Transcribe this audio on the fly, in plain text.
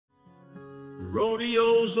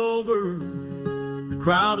Rodeo's over, the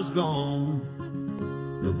crowd is gone.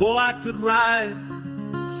 No boy I could ride,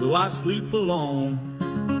 so I sleep alone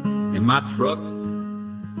in my truck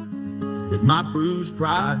with my bruised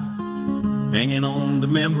pride hanging on the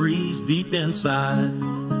memories deep inside.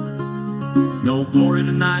 No glory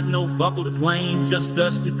tonight, no buckle to claim, just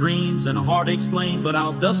dusted dreams and a heartache's flame. But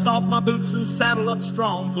I'll dust off my boots and saddle up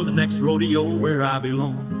strong for the next rodeo where I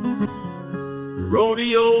belong. The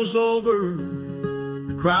rodeo's over,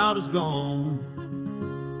 the crowd is gone.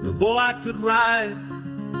 No boy I could ride,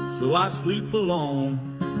 so I sleep alone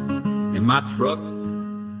in my truck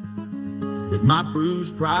with my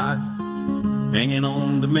bruised pride hanging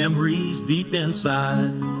on the memories deep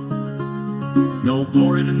inside. No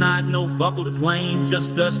glory tonight, no buckle to claim,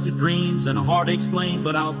 just dusted dreams and a heartache's flame.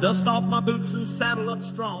 But I'll dust off my boots and saddle up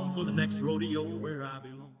strong for the next rodeo where I belong.